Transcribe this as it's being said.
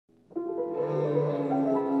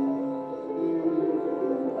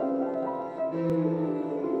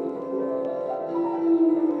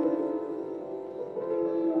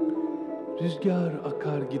Rüzgar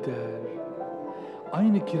akar gider.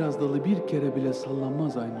 Aynı kiraz dalı bir kere bile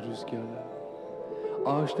sallanmaz aynı rüzgarla.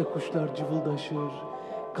 Ağaçta kuşlar cıvıldaşır,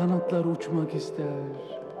 kanatlar uçmak ister.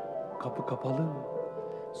 Kapı kapalı,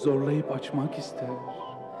 zorlayıp açmak ister.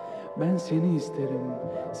 Ben seni isterim,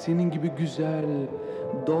 senin gibi güzel,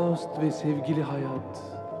 dost ve sevgili hayat.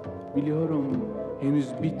 Biliyorum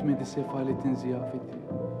henüz bitmedi sefaletin ziyafeti.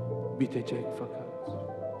 Bitecek fakat.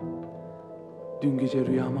 Dün gece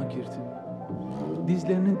rüyama girdin.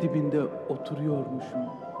 Dizlerinin dibinde oturuyormuşum.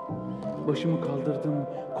 Başımı kaldırdım,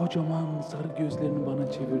 kocaman sarı gözlerini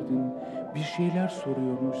bana çevirdin. Bir şeyler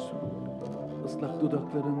soruyormuşsun. Islak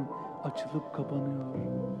dudakların açılıp kapanıyor.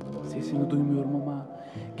 Sesini duymuyorum ama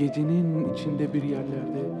gecenin içinde bir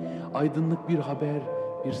yerlerde aydınlık bir haber,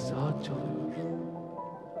 bir saat çalıyor.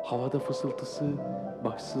 Havada fısıltısı,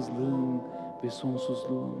 başsızlığın ve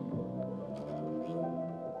sonsuzluğun.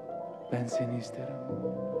 Ben seni isterim.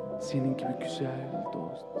 Senin gibi güzel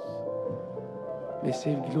dost. Ve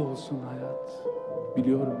sevgili olsun hayat.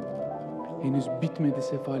 Biliyorum henüz bitmedi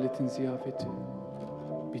sefaletin ziyafeti.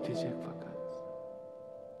 Bitecek fakat.